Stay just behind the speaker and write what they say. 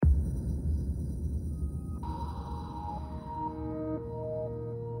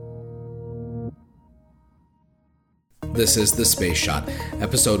This is The Space Shot,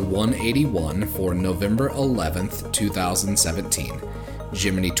 episode 181 for November 11th, 2017.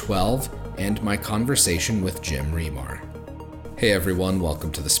 Gemini 12, and my conversation with Jim Remar. Hey everyone,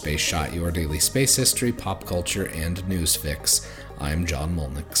 welcome to The Space Shot, your daily space history, pop culture, and news fix. I'm John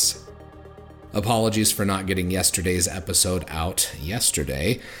Molnix. Apologies for not getting yesterday's episode out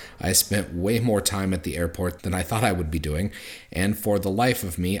yesterday. I spent way more time at the airport than I thought I would be doing, and for the life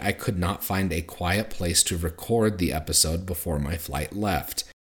of me, I could not find a quiet place to record the episode before my flight left.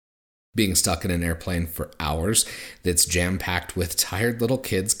 Being stuck in an airplane for hours that's jam-packed with tired little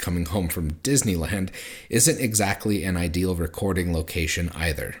kids coming home from Disneyland isn't exactly an ideal recording location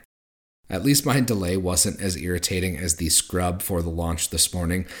either. At least my delay wasn't as irritating as the scrub for the launch this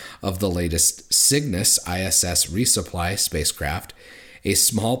morning of the latest Cygnus ISS resupply spacecraft. A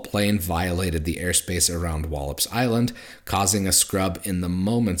small plane violated the airspace around Wallops Island, causing a scrub in the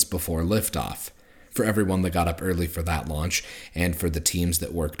moments before liftoff. For everyone that got up early for that launch, and for the teams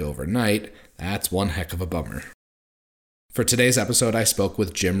that worked overnight, that's one heck of a bummer. For today's episode, I spoke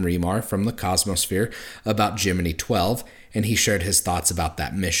with Jim Remar from the Cosmosphere about Gemini 12, and he shared his thoughts about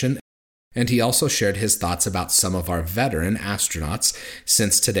that mission. And he also shared his thoughts about some of our veteran astronauts,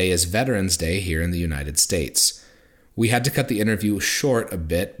 since today is Veterans Day here in the United States. We had to cut the interview short a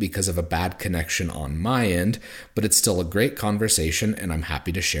bit because of a bad connection on my end, but it's still a great conversation, and I'm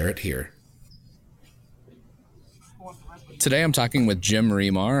happy to share it here. Today I'm talking with Jim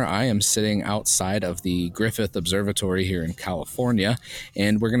Remar. I am sitting outside of the Griffith Observatory here in California,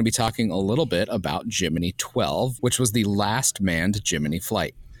 and we're going to be talking a little bit about Gemini 12, which was the last manned Gemini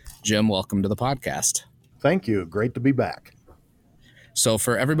flight. Jim, welcome to the podcast. Thank you. Great to be back. So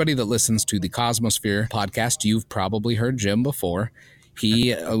for everybody that listens to the Cosmosphere podcast, you've probably heard Jim before.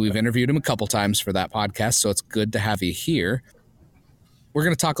 We've interviewed him a couple times for that podcast, so it's good to have you here. We're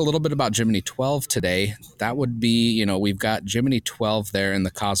going to talk a little bit about Gemini 12 today. That would be, we've got Gemini 12 there in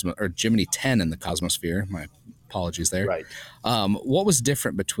the or Gemini 10 in the Cosmosphere. My apologies there. Right. What was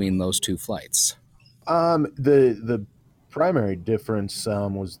different between those two flights? The primary difference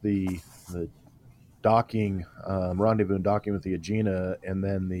was the docking, rendezvous and docking with the Agena, and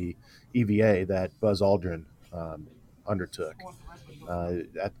then the EVA that Buzz Aldrin undertook.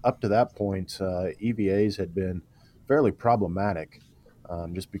 Up to that point, EVAs had been fairly problematic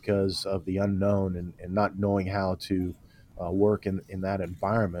just because of the unknown and not knowing how to work in that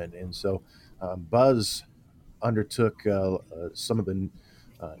environment. And so Buzz undertook some of the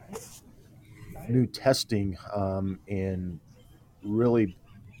new testing and really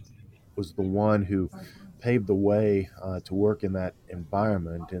was the one who paved the way to work in that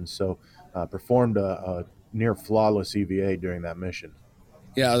environment, and so performed a near flawless EVA during that mission.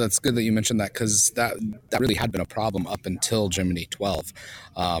 Yeah, that's good that you mentioned that, because that really had been a problem up until Gemini 12.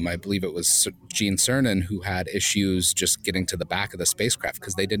 I believe it was Gene Cernan who had issues just getting to the back of the spacecraft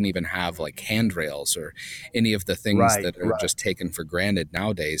because they didn't even have like handrails or any of the things that are just taken for granted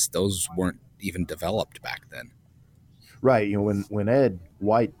nowadays. Those weren't even developed back then. Right. When Ed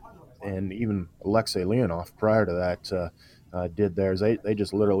White and even Alexei Leonov prior to that did theirs, they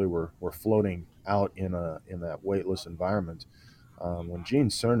just literally were floating out in that weightless environment. When Gene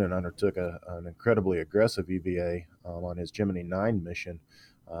Cernan undertook an incredibly aggressive EVA on his Gemini 9 mission,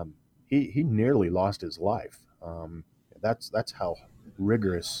 he nearly lost his life. That's how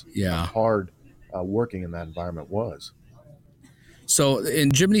rigorous, hard working in that environment was. So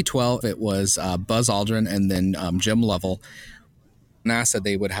in Gemini 12, it was Buzz Aldrin and then Jim Lovell. NASA,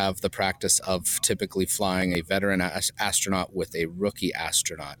 they would have the practice of typically flying a veteran astronaut with a rookie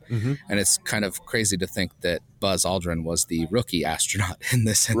astronaut. Mm-hmm. And it's kind of crazy to think that Buzz Aldrin was the rookie astronaut in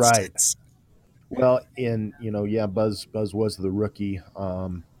this instance. Right. Well, Buzz was the rookie,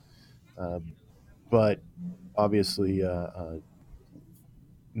 but obviously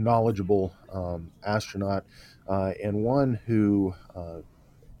knowledgeable astronaut and one who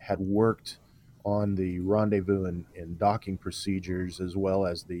had worked on the rendezvous and docking procedures as well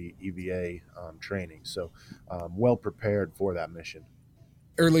as the EVA training. So well prepared for that mission.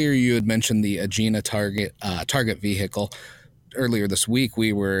 Earlier you had mentioned the Agena target vehicle. Earlier this week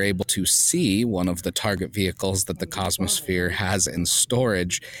we were able to see one of the target vehicles that the Cosmosphere has in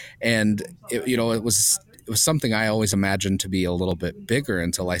storage, and it was something I always imagined to be a little bit bigger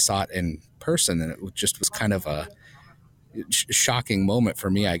until I saw it in person, and it just was kind of a shocking moment for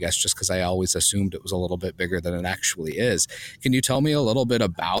me, I guess, just because I always assumed it was a little bit bigger than it actually is. Can you tell me a little bit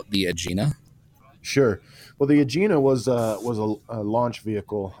about the Agena? Sure. Well, the Agena was a launch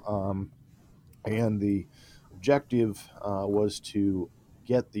vehicle, and the objective was to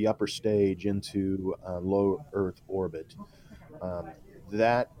get the upper stage into low Earth orbit.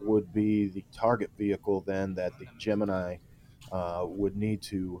 that would be the target vehicle then that the Gemini would need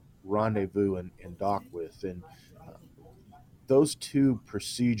to rendezvous and dock with. And uh, those two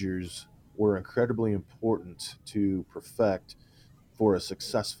procedures were incredibly important to perfect for a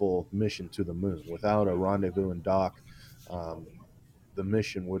successful mission to the moon. Without a rendezvous and dock, um, the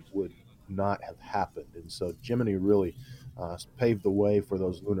mission would not have happened. And so Gemini really paved the way for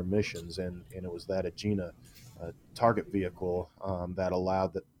those lunar missions, and it was that Agena target vehicle that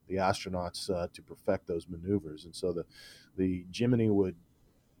allowed the astronauts to perfect those maneuvers. And so the Gemini would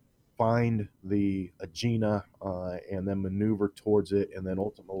find the Agena and then maneuver towards it, and then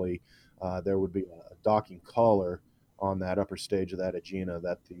ultimately there would be a docking collar on that upper stage of that Agena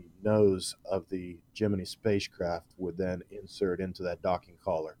that the nose of the Gemini spacecraft would then insert into that docking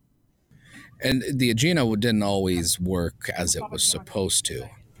collar. And the Agena didn't always work as it was supposed to.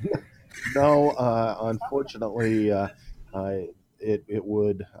 No, unfortunately, it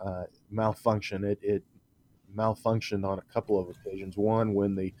would malfunction. It malfunctioned on a couple of occasions. One,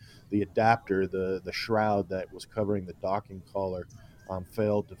 when the adapter, the shroud that was covering the docking collar,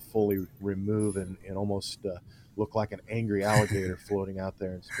 failed to fully remove and almost looked like an angry alligator floating out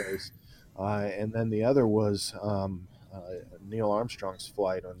there in space. And then the other was Neil Armstrong's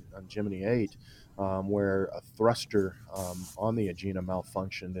flight on Gemini 8, where a thruster on the Agena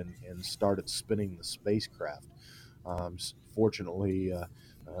malfunctioned and started spinning the spacecraft. Fortunately,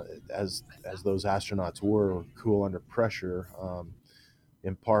 as those astronauts were cool under pressure,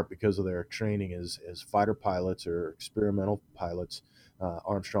 in part because of their training as fighter pilots or experimental pilots,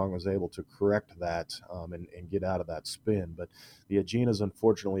 Armstrong was able to correct that and get out of that spin. But the Agenas,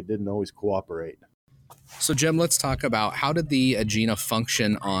 unfortunately, didn't always cooperate. So, Jim, let's talk about how did the Agena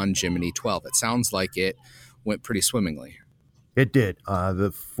function on Gemini 12? It sounds like it went pretty swimmingly. It did.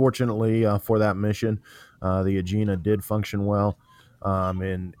 Fortunately for that mission, the Agena did function well.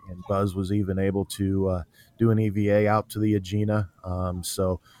 And Buzz was even able to do an EVA out to the Agena.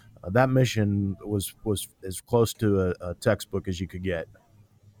 So that mission was as close to a textbook as you could get.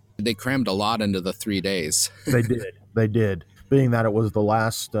 They crammed a lot into the 3 days. They did. Being that it was the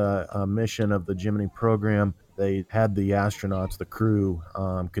last mission of the Gemini program, they had the astronauts, the crew,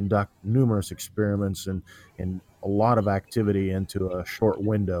 conduct numerous experiments and a lot of activity into a short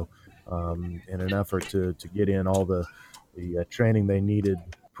window in an effort to get in all the training they needed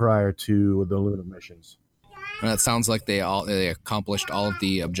prior to the lunar missions. And it sounds like they accomplished all of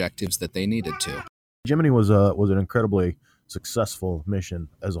the objectives that they needed to. Gemini was an incredibly successful mission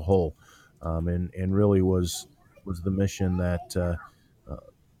as a whole, and really was the mission that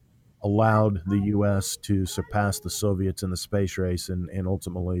allowed the U.S. to surpass the Soviets in the space race and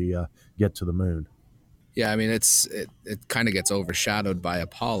ultimately get to the moon. Yeah, I mean it kind of gets overshadowed by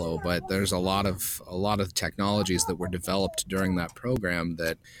Apollo, but there's a lot of technologies that were developed during that program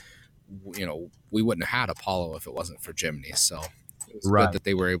that we wouldn't have had Apollo if it wasn't for Gemini. So it's good that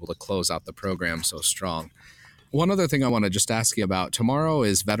they were able to close out the program so strong. One other thing I want to just ask you about, tomorrow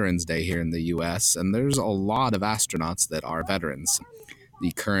is Veterans Day here in the U.S., and there's a lot of astronauts that are veterans.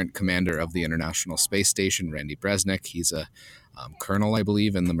 The current commander of the International Space Station, Randy Bresnik, he's a colonel, I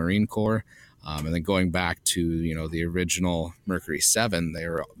believe, in the Marine Corps. And then going back to the original Mercury 7, they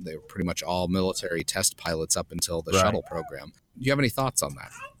were pretty much all military test pilots up until the shuttle program. Do you have any thoughts on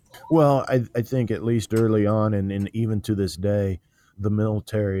that? Well, I think at least early on and even to this day, the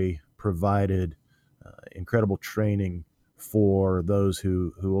military provided incredible training for those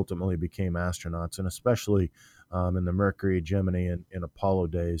who ultimately became astronauts, and especially in the Mercury, Gemini, and Apollo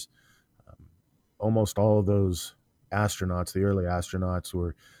days. Almost all of those astronauts, the early astronauts,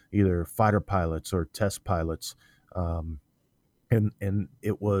 were either fighter pilots or test pilots, and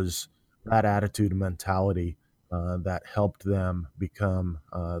it was that attitude and mentality that helped them become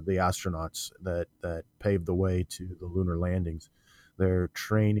the astronauts that paved the way to the lunar landings. Their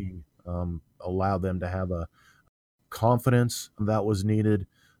training allowed them to have a confidence that was needed,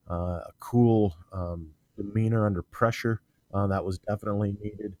 a cool demeanor under pressure that was definitely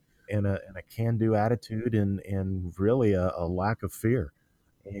needed, and a can-do attitude, and really a lack of fear.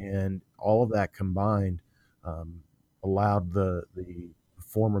 And all of that combined allowed the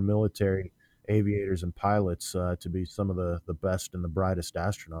former military aviators and pilots to be some of the best and the brightest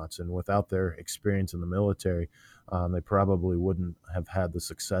astronauts. And without their experience in the military, they probably wouldn't have had the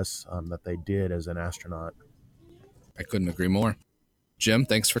success that they did as an astronaut. I couldn't agree more. Jim,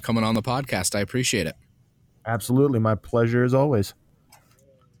 thanks for coming on the podcast. I appreciate it. Absolutely. My pleasure as always.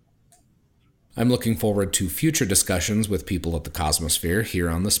 I'm looking forward to future discussions with people at the Cosmosphere here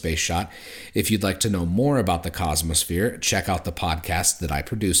on The Space Shot. If you'd like to know more about the Cosmosphere, check out the podcast that I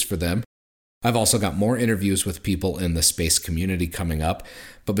produce for them. I've also got more interviews with people in the space community coming up,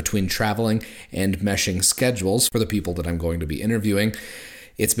 but between traveling and meshing schedules for the people that I'm going to be interviewing,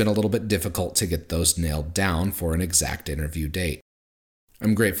 it's been a little bit difficult to get those nailed down for an exact interview date.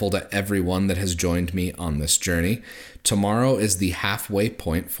 I'm grateful to everyone that has joined me on this journey. Tomorrow is the halfway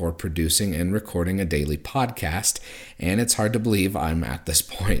point for producing and recording a daily podcast, and it's hard to believe I'm at this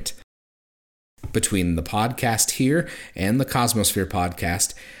point. Between the podcast here and the Cosmosphere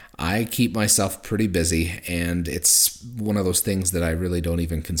podcast, I keep myself pretty busy, and it's one of those things that I really don't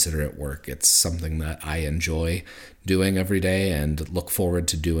even consider it work. It's something that I enjoy doing every day and look forward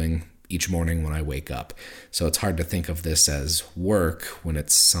to doing each morning when I wake up. So it's hard to think of this as work when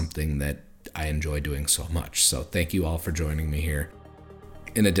it's something that I enjoy doing so much. So thank you all for joining me here.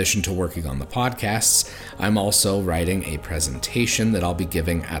 In addition to working on the podcasts, I'm also writing a presentation that I'll be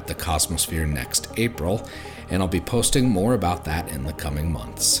giving at the Cosmosphere next April, and I'll be posting more about that in the coming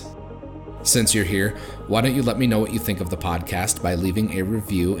months. Since you're here, why don't you let me know what you think of the podcast by leaving a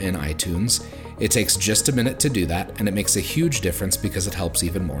review in iTunes? It takes just a minute to do that, and it makes a huge difference because it helps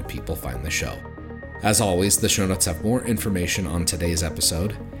even more people find the show. As always, the show notes have more information on today's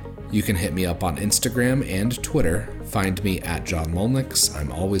episode. You can hit me up on Instagram and Twitter. Find me at John Molnix.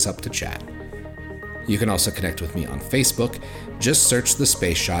 I'm always up to chat. You can also connect with me on Facebook. Just search The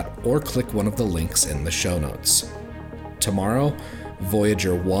Space Shot or click one of the links in the show notes. Tomorrow,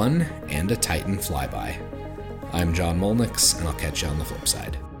 Voyager 1 and a Titan flyby. I'm John Molnix, and I'll catch you on the flip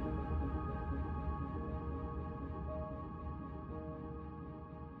side.